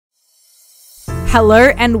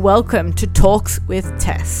Hello and welcome to Talks with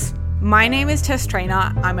Tess. My name is Tess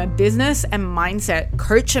Trainer. I'm a business and mindset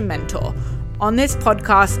coach and mentor. On this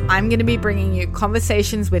podcast, I'm going to be bringing you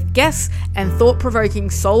conversations with guests and thought-provoking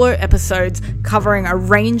solo episodes covering a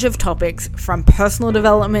range of topics from personal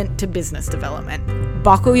development to business development.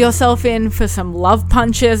 Buckle yourself in for some love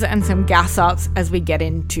punches and some gas ups as we get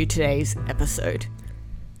into today's episode.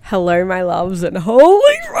 Hello, my loves, and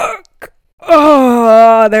holy fuck!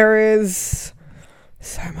 Oh, there is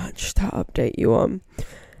so much to update you on.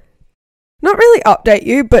 Not really update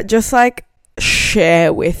you, but just like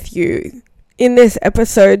share with you. In this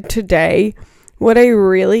episode today, what I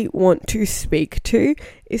really want to speak to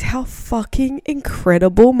is how fucking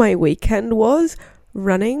incredible my weekend was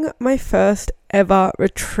running my first ever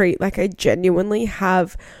retreat. Like, I genuinely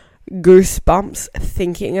have goosebumps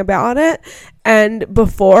thinking about it. And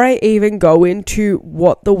before I even go into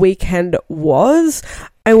what the weekend was,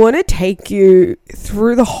 I want to take you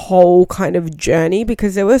through the whole kind of journey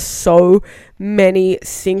because there were so many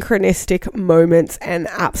synchronistic moments and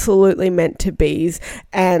absolutely meant to be's.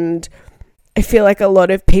 And I feel like a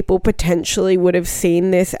lot of people potentially would have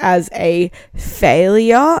seen this as a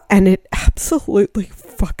failure, and it absolutely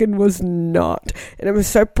fucking was not. And I'm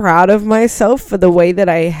so proud of myself for the way that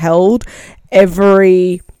I held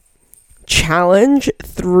every challenge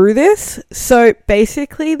through this. So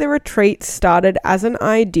basically, the retreat started as an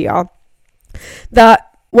idea that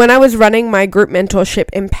when I was running my group mentorship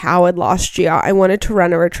Empowered last year, I wanted to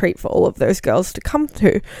run a retreat for all of those girls to come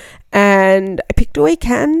to. And I picked a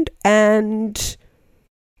weekend and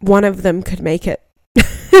one of them could make it.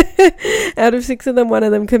 Out of 6 of them, one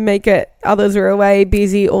of them could make it. Others were away,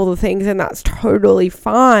 busy, all the things, and that's totally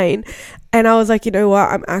fine. And I was like, you know what?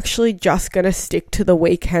 I'm actually just going to stick to the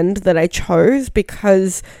weekend that I chose,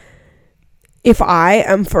 because if I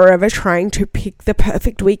am forever trying to pick the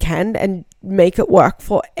perfect weekend and make it work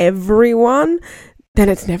for everyone, then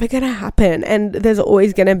it's never going to happen. And there's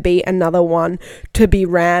always going to be another one to be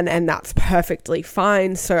ran, and that's perfectly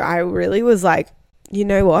fine. So I really was like, you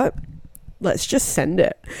know what? Let's just send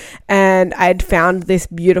it. And I'd found this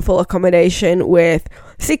beautiful accommodation with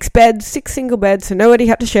 6 beds, 6 single beds, so nobody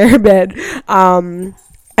had to share a bed. And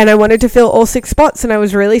I wanted to fill all 6 spots, and I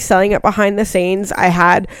was really selling it behind the scenes. I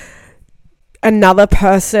had another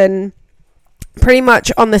person pretty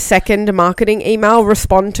much on the second marketing email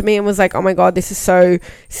respond to me and was like, oh my God, this is so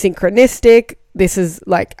synchronistic. This is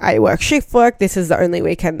like, I work shift work. This is the only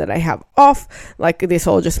weekend that I have off. Like, this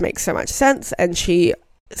all just makes so much sense. And she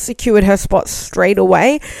secured her spot straight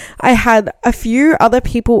away. I had a few other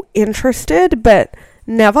people interested, but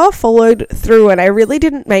never followed through, and I really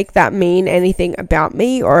didn't make that mean anything about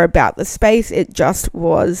me or about the space. It just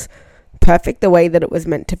was perfect the way that it was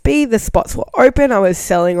meant to be. The spots were open. I was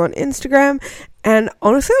selling on Instagram, and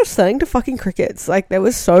honestly, I was selling to fucking crickets. Like, there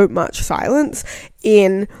was so much silence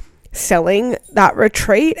in selling that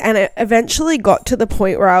retreat, and it eventually got to the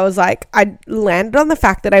point where I was like, I landed on the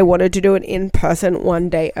fact that I wanted to do an in-person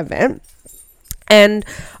one-day event, and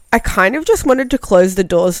I kind of just wanted to close the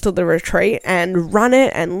doors to the retreat and run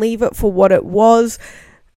it and leave it for what it was.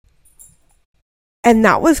 And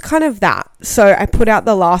that was kind of that. So I put out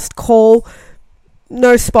the last call.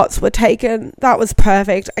 No spots were taken. That was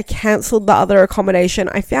perfect. I cancelled the other accommodation.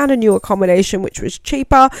 I found a new accommodation which was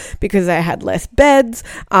cheaper because I had less beds.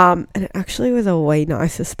 And it actually was a way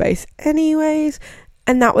nicer space anyways.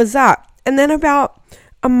 And that was that. And then about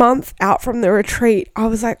a month out from the retreat, I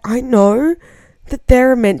was like, I know that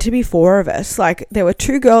there are meant to be 4 of us. Like, there were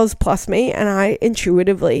 2 girls plus me, and I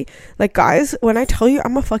intuitively, like, guys, when I tell you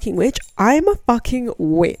I'm a fucking witch, I'm a fucking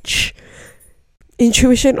witch.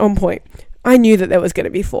 Intuition on point. I knew that there was going to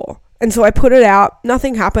be 4. And so I put it out.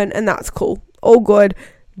 Nothing happened, and that's cool. All good.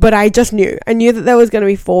 But I just knew. I knew that there was going to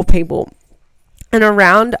be 4 people. And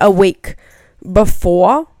around a week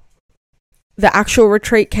before the actual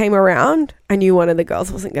retreat came around, I knew one of the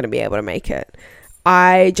girls wasn't going to be able to make it.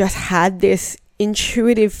 I just had this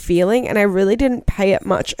intuitive feeling, and I really didn't pay it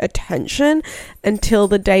much attention until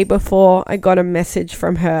the day before I got a message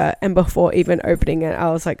from her, and before even opening it, I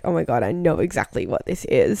was like, oh my God, I know exactly what this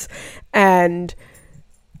is. And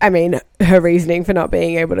I mean, her reasoning for not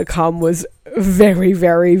being able to come was very,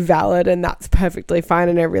 very valid, and that's perfectly fine,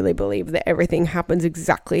 and I really believe that everything happens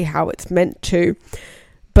exactly how it's meant to.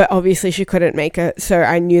 But obviously she couldn't make it, so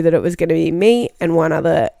I knew that it was going to be me and one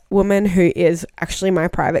other woman who is actually my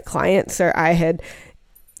private client. So I had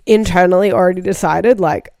internally already decided,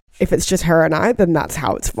 like, if it's just her and I, then that's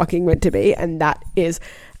how it's fucking meant to be, and that is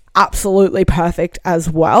absolutely perfect as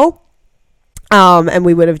well. And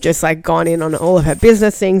we would have just like gone in on all of her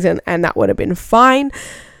business things, and that would have been fine.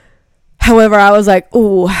 However, I was like,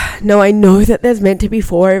 oh, no, I know that there's meant to be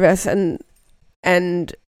 4 of us,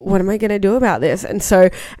 and what am I going to do about this? And so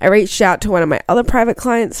I reached out to one of my other private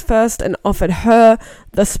clients first and offered her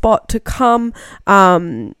the spot to come.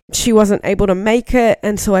 She wasn't able to make it,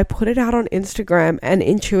 and so I put it out on Instagram, and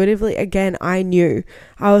intuitively, again, I knew.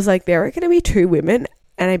 I was like, there are going to be 2 women,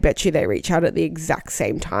 and I bet you they reach out at the exact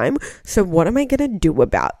same time. So what am I going to do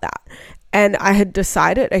about that? And I had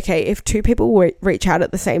decided, okay, if 2 people reach out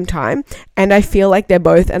at the same time and I feel like they're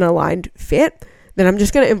both an aligned fit, then I'm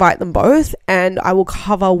just going to invite them both, and I will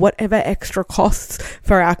cover whatever extra costs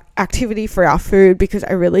for our activity, for our food, because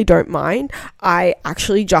I really don't mind. I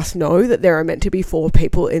actually just know that there are meant to be 4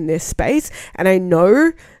 people in this space, and I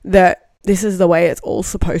know that this is the way it's all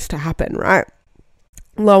supposed to happen, right?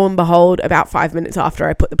 Lo and behold, about 5 minutes after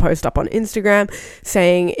I put the post up on Instagram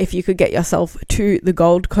saying if you could get yourself to the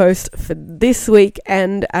Gold Coast for this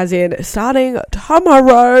weekend, as in starting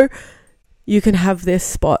tomorrow, you can have this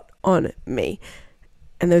spot on me.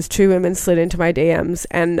 And those 2 women slid into my DMs,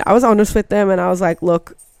 and I was honest with them, and I was like,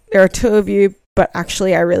 look, there are 2 of you, but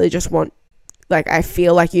actually I really just want, like, I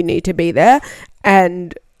feel like you need to be there.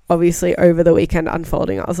 And obviously over the weekend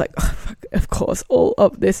unfolding, I was like, oh, fuck, of course, all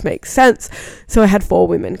of this makes sense. So I had 4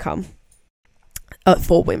 women come.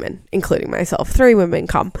 4 women, including myself. 3 women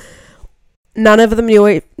come. None of them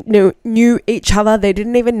knew each other. They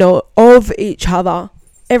didn't even know of each other.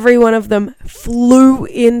 Every one of them flew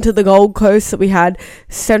into the Gold Coast. So we had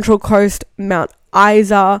Central Coast, Mount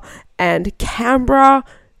Isa, and Canberra.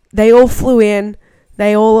 They all flew in.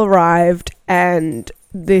 They all arrived. And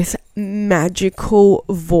this magical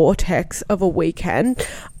vortex of a weekend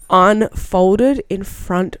unfolded in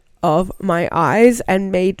front of my eyes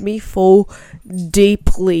and made me fall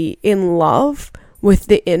deeply in love with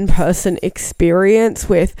the in-person experience,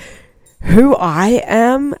 with who I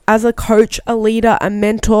am as a coach, a leader, a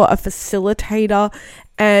mentor, a facilitator,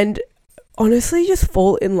 and honestly just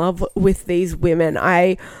fall in love with these women.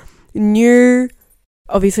 I knew,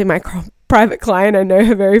 obviously, my private client, I know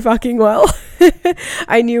her very fucking well.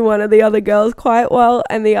 I knew one of the other girls quite well,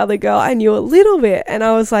 and the other girl I knew a little bit, and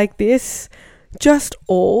I was like, this just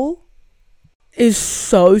all is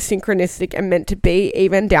so synchronistic and meant to be,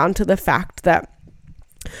 even down to the fact that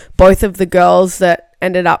both of the girls that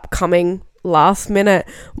ended up coming last minute,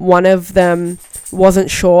 one of them wasn't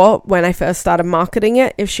sure when I first started marketing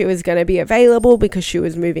it if she was going to be available because she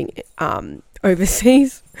was moving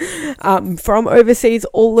overseas, from overseas,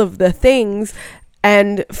 all of the things.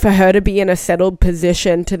 And for her to be in a settled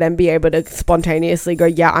position to then be able to spontaneously go,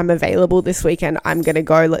 yeah, I'm available this weekend, I'm going to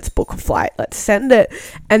go, let's book a flight, let's send it.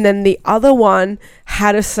 And then the other one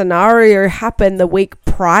had a scenario happen the week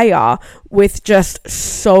prior with just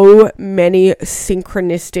so many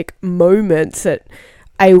synchronistic moments that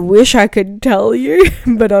I wish I could tell you,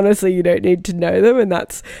 but honestly, you don't need to know them. And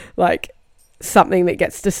that's like something that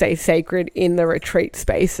gets to stay sacred in the retreat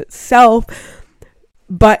space itself.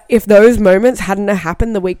 But if those moments hadn't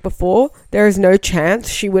happened the week before, there is no chance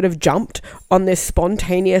she would have jumped on this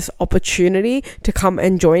spontaneous opportunity to come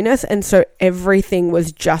and join us. And so everything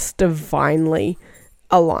was just divinely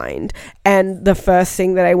aligned. And the first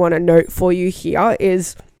thing that I want to note for you here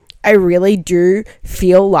is I really do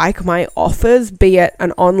feel like my offers, be it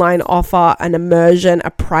an online offer, an immersion,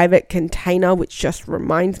 a private container, which just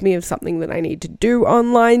reminds me of something that I need to do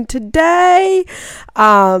online today,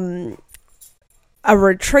 a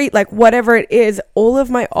retreat, like whatever it is, all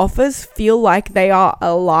of my offers feel like they are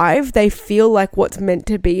alive. They feel like what's meant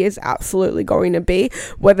to be is absolutely going to be,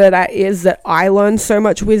 whether that is that I learn so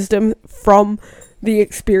much wisdom from the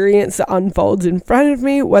experience that unfolds in front of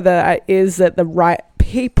me, whether that is that the right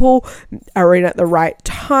people are in at the right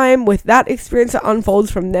time with that experience that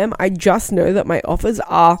unfolds from them. I just know that my offers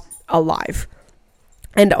are alive.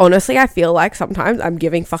 And honestly, I feel like sometimes I'm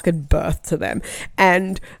giving fucking birth to them.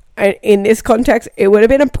 And in this context, it would have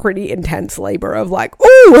been a pretty intense labor of like,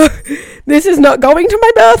 oh, this is not going to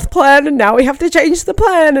my birth plan, and now we have to change the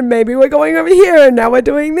plan, and maybe we're going over here, and now we're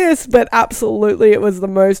doing this. But absolutely, it was the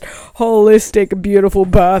most holistic, beautiful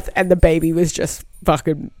birth, and the baby was just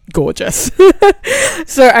fucking gorgeous.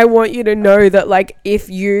 So I want you to know that, like, if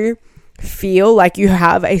you feel like you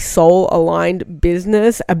have a soul aligned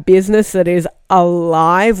business, a business that is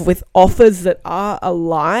alive with offers that are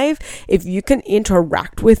alive, if you can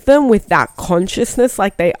interact with them with that consciousness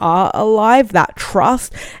like they are alive, that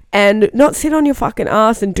trust, and not sit on your fucking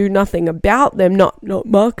ass and do nothing about them, not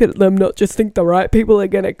market them, not just think the right people are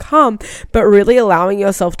going to come, but really allowing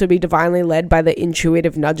yourself to be divinely led by the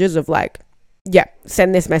intuitive nudges of like, yep,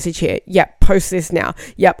 send this message here. Yep, post this now.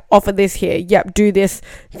 Yep, offer this here. Yep, do this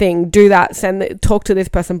thing, do that, talk to this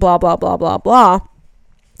person, blah, blah, blah, blah, blah.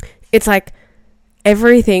 it's like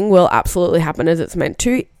everything will absolutely happen as it's meant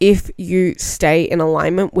to if you stay in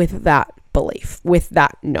alignment with that belief, with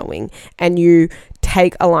that knowing, and you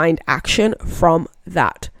take aligned action from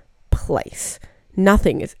that place.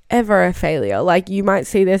 Nothing is ever a failure. Like, you might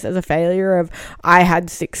see this as a failure of, I had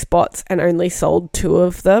 6 spots and only sold 2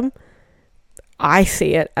 of them. I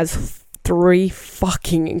see it as 3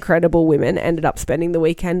 fucking incredible women ended up spending the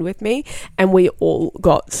weekend with me, and we all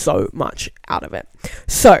got so much out of it.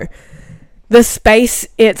 So the space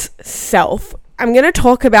itself, I'm going to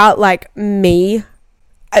talk about like me.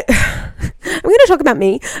 I'm going to talk about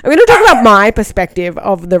me. I'm going to talk about my perspective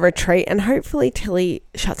of the retreat, and hopefully Tilly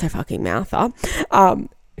shuts her fucking mouth up. I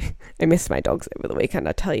missed my dogs over the weekend,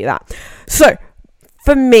 I tell you that. So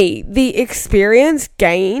for me, the experience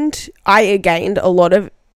I gained a lot of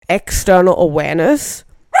external awareness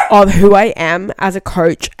of who I am as a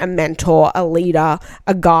coach, a mentor, a leader,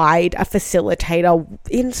 a guide, a facilitator.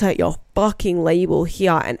 Insert your fucking label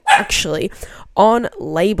here. And actually, on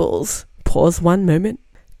labels, pause one moment.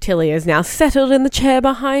 Tilly is now settled in the chair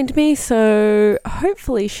behind me, so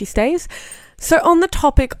hopefully she stays. So on the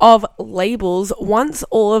topic of labels, once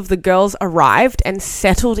all of the girls arrived and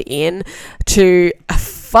settled in to a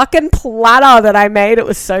fucking platter that I made, it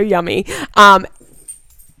was so yummy.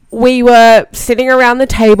 We were sitting around the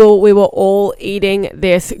table, we were all eating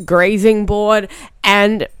this grazing board,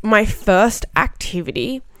 and my first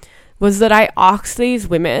activity was that I asked these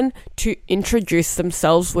women to introduce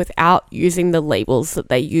themselves without using the labels that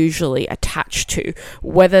they usually attach to,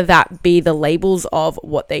 whether that be the labels of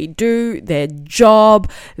what they do, their job,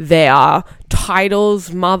 their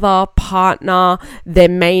titles, mother, partner, their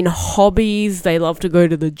main hobbies, they love to go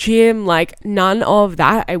to the gym, like none of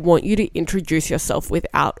that. I want you to introduce yourself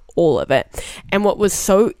without all of it. And what was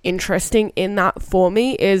so interesting in that for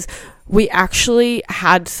me is we actually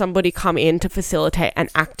had somebody come in to facilitate an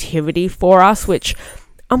activity for us, which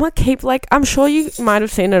I'm going to keep, like, I'm sure you might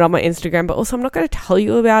have seen it on my Instagram, but also I'm not going to tell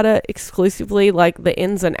you about it exclusively, like the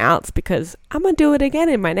ins and outs, because I'm going to do it again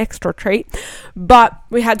in my next retreat. But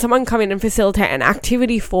we had someone come in and facilitate an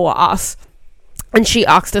activity for us, and she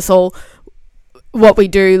asked us all what we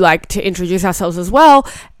do, like, to introduce ourselves as well.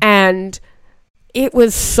 And it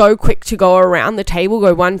was so quick to go around the table,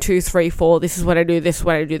 go 1, 2, 3, 4, this is what I do, this is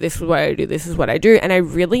what I do, this is what I do, this is what I do. And I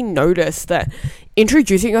really noticed that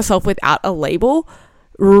introducing yourself without a label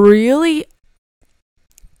really,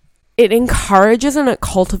 it encourages and it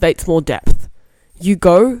cultivates more depth. You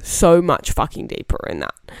go so much fucking deeper in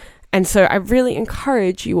that. And so I really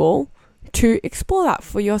encourage you all to explore that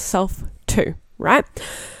for yourself too, right?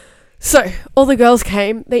 So all the girls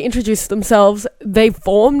came, they introduced themselves, they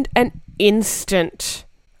formed an instant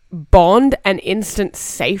bond and instant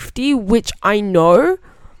safety, which I know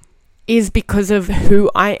is because of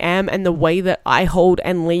who I am and the way that I hold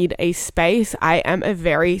and lead a space. I am a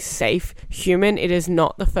very safe human. It is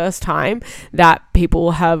not the first time that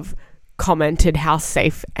people have commented how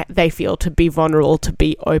safe they feel to be vulnerable, to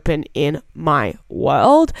be open in my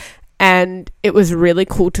world. And it was really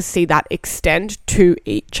cool to see that extend to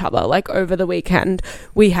each other. Like over the weekend,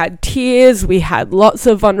 we had tears, we had lots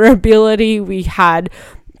of vulnerability, we had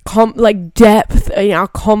depth in our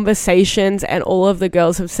conversations, and all of the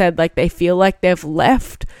girls have said like they feel like they've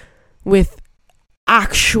left with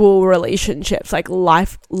actual relationships, like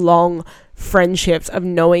lifelong friendships of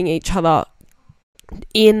knowing each other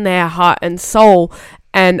in their heart and soul.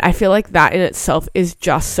 And I feel like that in itself is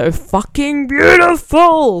just so fucking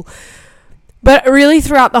beautiful. But really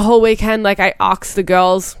throughout the whole weekend, like I asked the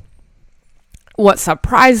girls what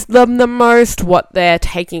surprised them the most, what they're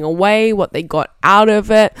taking away, what they got out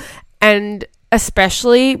of it. And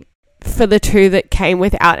especially for the 2 that came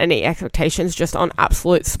without any expectations, just on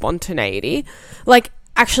absolute spontaneity. Like,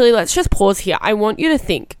 actually, let's just pause here. I want you to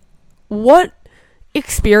think, what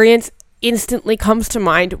experience instantly comes to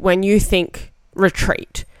mind when you think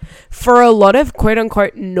retreat? For a lot of quote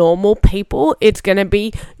unquote normal people, it's going to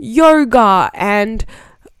be yoga and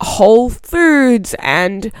Whole Foods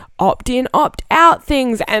and opt-in, opt-out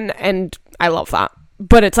things, and I love that.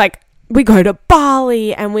 But it's like we go to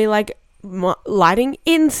Bali and we like lighting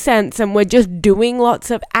incense and we're just doing lots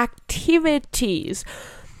of activities.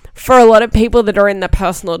 For a lot of people that are in the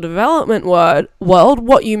personal development world,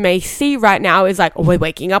 what you may see right now is like, we're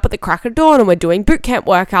waking up at the crack of dawn and we're doing boot camp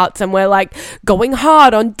workouts and we're like going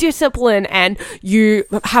hard on discipline, and you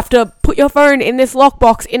have to put your phone in this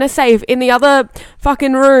lockbox in a safe in the other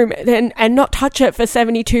fucking room and not touch it for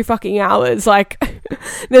 72 fucking hours. Like,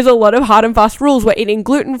 there's a lot of hard and fast rules. We're eating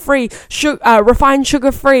gluten-free, refined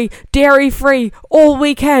sugar-free, dairy-free all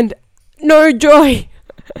weekend. No joy.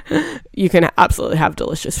 You can absolutely have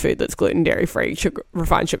delicious food that's gluten, dairy free,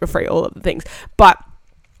 refined sugar free, all of the things. But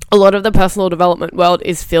a lot of the personal development world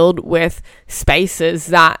is filled with spaces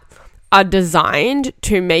that are designed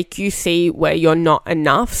to make you see where you're not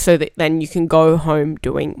enough so that then you can go home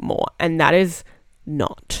doing more. And that is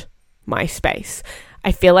not my space.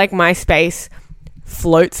 I feel like my space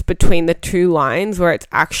floats between the two lines where it's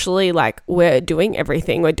actually like we're doing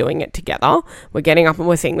everything, we're doing it together, we're getting up and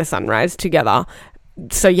we're seeing the sunrise together.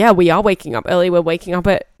 So yeah, we are waking up early, we're waking up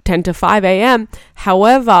at 10 to 5 a.m.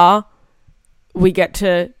 However, we get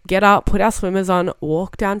to get up, put our swimmers on,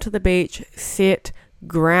 walk down to the beach, sit,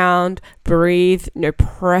 ground, breathe, no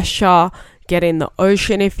pressure, get in the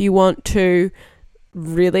ocean if you want to.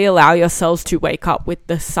 Really allow yourselves to wake up with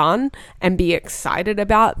the sun and be excited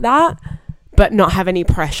about that, but not have any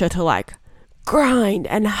pressure to like grind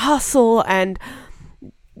and hustle and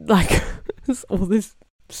like all this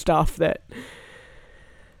stuff that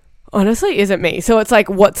honestly isn't me. So it's like,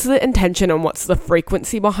 what's the intention and what's the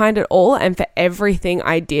frequency behind it all? And for everything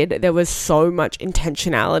I did, there was so much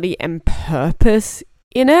intentionality and purpose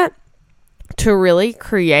in it to really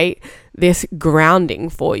create this grounding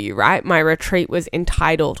for you, right? My retreat was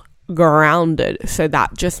entitled Grounded, so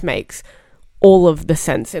that just makes all of the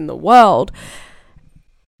sense in the world.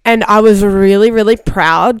 And I was really, really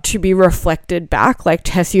proud to be reflected back. Like,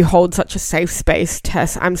 Tess, you hold such a safe space.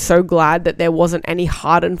 Tess, I'm so glad that there wasn't any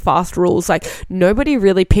hard and fast rules. Like, nobody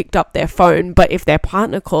really picked up their phone, but if their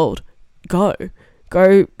partner called, go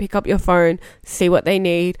pick up your phone, see what they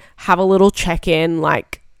need, have a little check-in,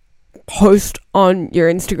 like, post on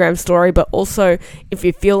your Instagram story. But also, if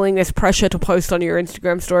you're feeling this pressure to post on your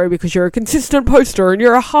Instagram story because you're a consistent poster and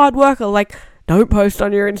you're a hard worker, like, don't post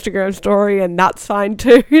on your Instagram story, and that's fine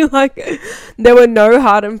too. Like, there were no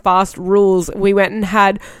hard and fast rules. We went and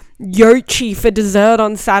had yochi for dessert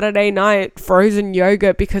on Saturday night, frozen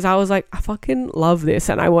yogurt, because I was like, I fucking love this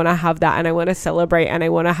and I want to have that and I want to celebrate and I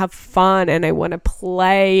want to have fun and I want to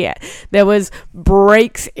play. There was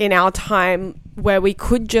breaks in our time where we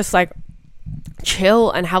could just like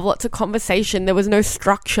chill and have lots of conversation. There was no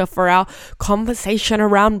structure for our conversation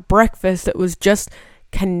around breakfast. It was just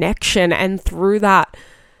connection. And through that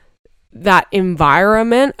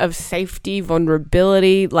environment of safety,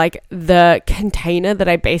 vulnerability, like the container that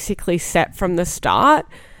I basically set from the start,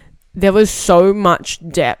 there was so much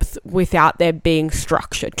depth without there being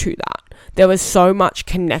structure to that. There was so much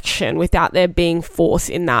connection without there being force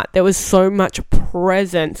in that. There was so much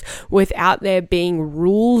presence without there being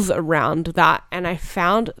rules around that. And I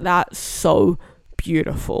found that so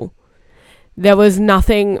beautiful. There was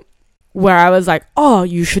nothing where I was like, oh,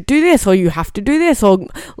 you should do this, or you have to do this, or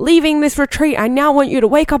leaving this retreat, I now want you to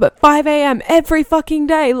wake up at 5 a.m. every fucking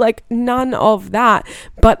day. Like, none of that.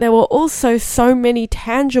 But there were also so many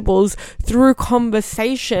tangibles through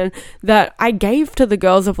conversation that I gave to the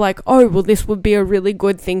girls of like, oh, well, this would be a really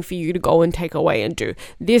good thing for you to go and take away and do.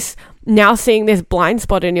 This, now seeing this blind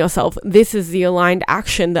spot in yourself, this is the aligned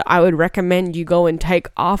action that I would recommend you go and take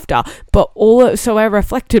after. But so I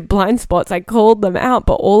reflected blind spots, I called them out,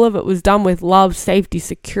 but all of it was done with love, safety,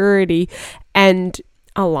 security, and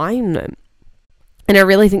alignment. And I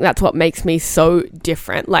really think that's what makes me so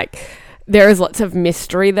different. Like, there is lots of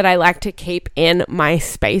mystery that I like to keep in my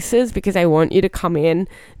spaces because I want you to come in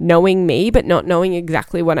knowing me, but not knowing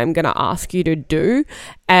exactly what I'm going to ask you to do.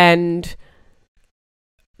 And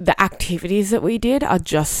the activities that we did are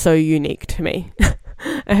just so unique to me.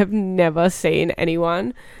 I have never seen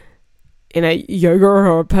anyone in a yoga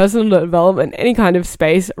or a personal development, any kind of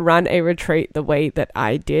space, run a retreat the way that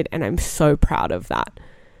I did. And I'm so proud of that.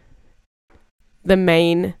 The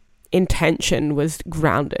main intention was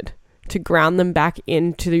grounded, to ground them back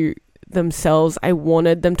into themselves. I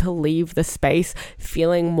wanted them to leave the space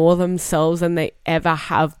feeling more themselves than they ever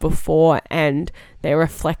have before. And they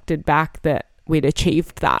reflected back that we'd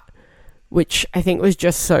achieved that, which I think was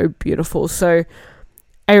just so beautiful. So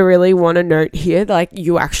I really want to note here, like,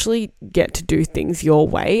 you actually get to do things your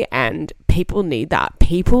way, and people need that.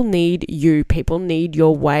 People need you. People need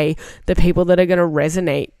your way. The people that are going to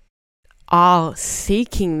resonate are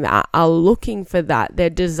seeking that, are looking for that. They're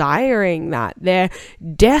desiring that. They're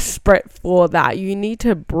desperate for that. You need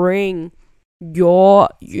to bring your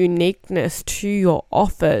uniqueness to your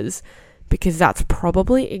offers, because that's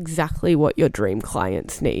probably exactly what your dream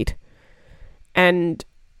clients need. And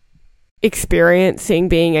experiencing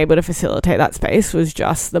being able to facilitate that space was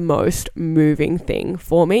just the most moving thing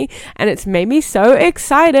for me. And it's made me so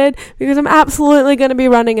excited because I'm absolutely going to be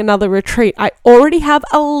running another retreat. I already have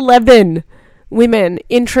 11 women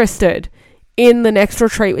interested in the next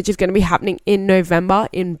retreat, which is going to be happening in November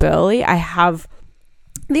in Burleigh. I have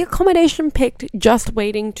the accommodation picked, just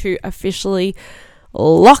waiting to officially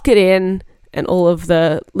lock it in and all of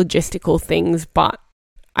the logistical things. But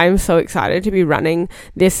I'm so excited to be running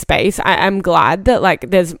this space. I'm glad that like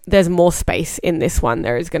there's more space in this one.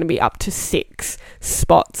 There is going to be up to 6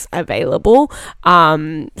 spots available.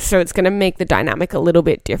 So it's going to make the dynamic a little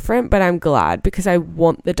bit different, but I'm glad because I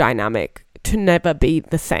want the dynamic to never be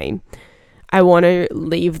the same. I want to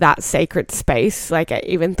leave that sacred space. Like I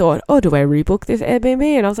even thought, oh, do I rebook this Airbnb?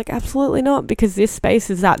 And I was like, absolutely not, because this space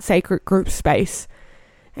is that sacred group space.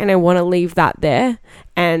 And I want to leave that there.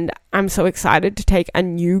 And I'm so excited to take a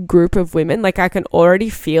new group of women. Like I can already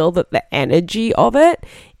feel that the energy of it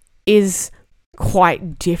is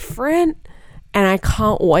quite different. And I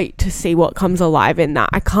can't wait to see what comes alive in that.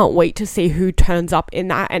 I can't wait to see who turns up in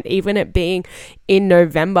that. And even it being in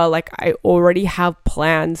November, like I already have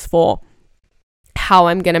plans for how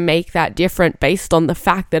I'm going to make that different based on the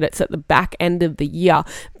fact that it's at the back end of the year,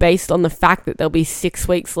 based on the fact that there'll be 6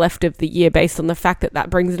 weeks left of the year, based on the fact that that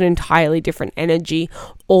brings an entirely different energy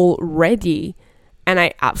already. And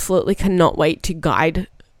I absolutely cannot wait to guide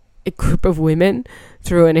a group of women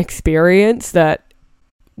through an experience that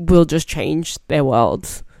will just change their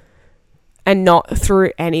worlds. And not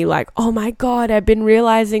through any like, oh my God, I've been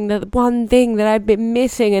realizing that one thing that I've been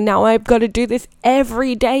missing and now I've got to do this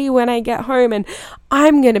every day when I get home and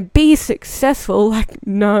I'm going to be successful. Like,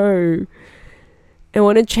 no. I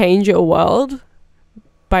want to change your world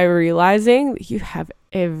by realizing that you have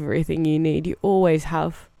everything you need. You always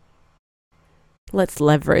have. Let's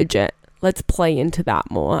leverage it. Let's play into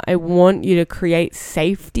that more. I want you to create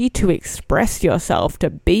safety to express yourself,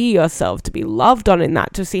 to be yourself, to be loved on in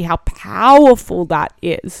that, to see how powerful that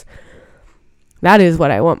is. That is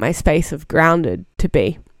what I want my space of grounded to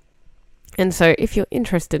be. And so if you're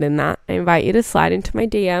interested in that, I invite you to slide into my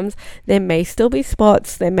DMs. There may still be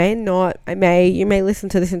spots, there may not. You may listen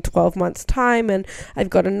to this in 12 months' time and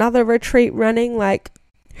I've got another retreat running. Like,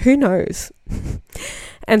 who knows?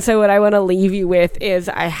 And so what I want to leave you with is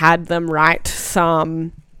I had them write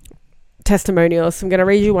some testimonials. So I'm going to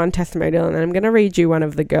read you one testimonial and then I'm going to read you one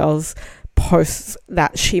of the girls' posts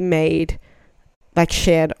that she made, like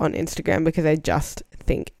shared on Instagram, because I just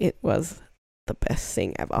think it was the best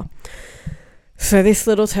thing ever. So this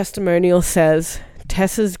little testimonial says,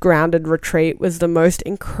 Tess's grounded retreat was the most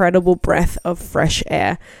incredible breath of fresh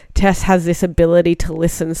air. Tess has this ability to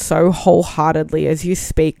listen so wholeheartedly as you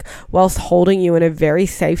speak, whilst holding you in a very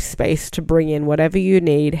safe space to bring in whatever you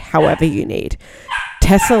need, however you need.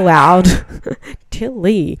 Tess allowed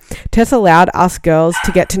us girls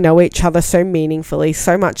to get to know each other so meaningfully,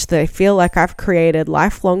 so much that I feel like I've created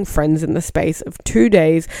lifelong friends in the space of 2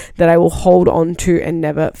 days that I will hold on to and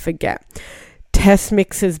never forget. Tess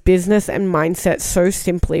mixes business and mindset so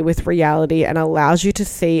simply with reality and allows you to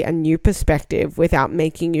see a new perspective without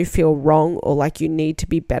making you feel wrong or like you need to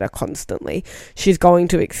be better constantly. She's going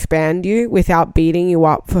to expand you without beating you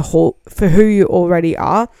up for who you already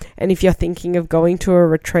are. And if you're thinking of going to a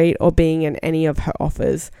retreat or being in any of her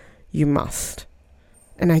offers, you must.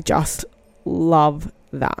 And I just love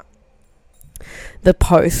that. The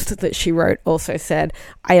post that she wrote also said,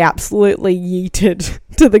 I absolutely yeeted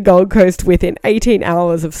to the Gold Coast within 18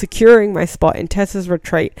 hours of securing my spot in Tess's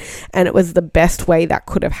retreat, and it was the best way that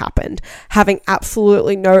could have happened. Having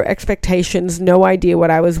absolutely no expectations, no idea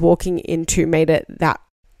what I was walking into made it that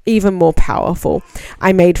even more powerful.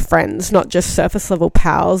 I made friends, not just surface level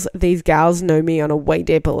pals. These gals know me on a way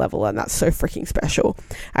deeper level, and that's so freaking special.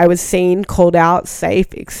 I was seen, called out,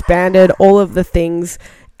 safe, expanded, all of the things.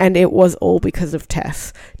 And it was all because of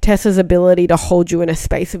Tess. Tess's ability to hold you in a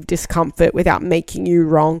space of discomfort without making you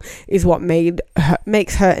wrong is what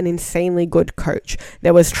makes her an insanely good coach.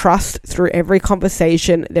 There was trust through every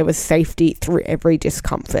conversation. There was safety through every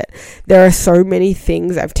discomfort. There are so many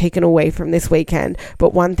things I've taken away from this weekend,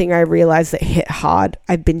 but one thing I realized that hit hard,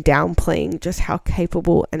 I've been downplaying just how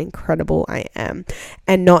capable and incredible I am.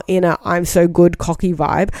 And not in a I'm so good cocky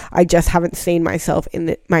vibe. I just haven't seen myself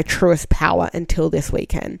in my truest power until this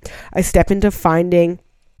weekend. I step into finding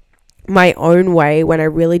my own way when I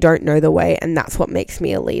really don't know the way, and that's what makes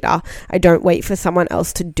me a leader. I don't wait for someone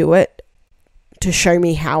else to do it, to show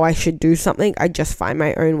me how I should do something. I just find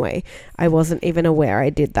my own way. I wasn't even aware I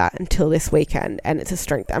did that until this weekend, and it's a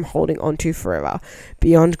strength I'm holding on to forever.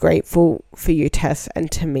 Beyond grateful for you, Tess, and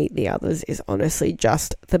to meet the others is honestly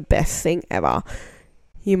just the best thing ever.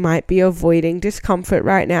 You might be avoiding discomfort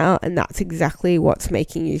right now, and that's exactly what's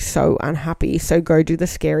making you so unhappy. So go do the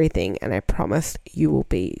scary thing, and I promise you will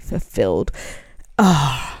be fulfilled.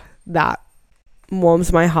 That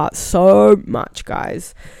warms my heart so much,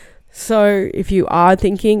 guys. So if you are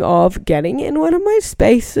thinking of getting in one of my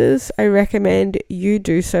spaces, I recommend you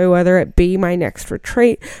do so, whether it be my next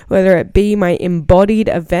retreat, whether it be my embodied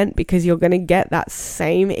event, because you're going to get that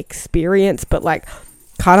same experience, but like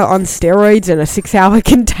kind of on steroids in a 6-hour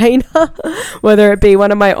container, whether it be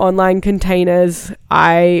one of my online containers.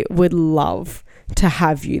 I would love to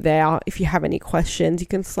have you there. If you have any questions, you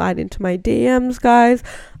can slide into my DMs, guys.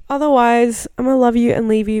 Otherwise, I'm going to love you and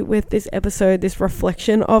leave you with this episode, this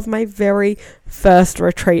reflection of my very first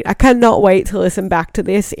retreat. I cannot wait to listen back to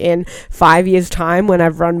this in 5 years' time when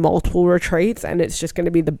I've run multiple retreats, and it's just going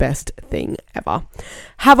to be the best thing ever.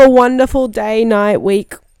 Have a wonderful day, night,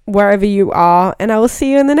 week, wherever you are, and I will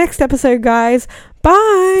see you in the next episode, guys.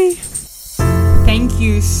 Bye! Thank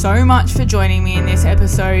you so much for joining me in this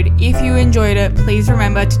episode. If you enjoyed it, please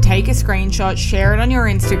remember to take a screenshot, share it on your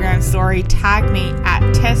Instagram story, tag me at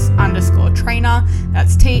Tess_trainer.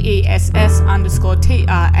 That's TESS_TRAINOR.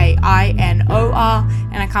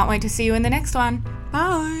 And I can't wait to see you in the next one.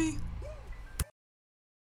 Bye.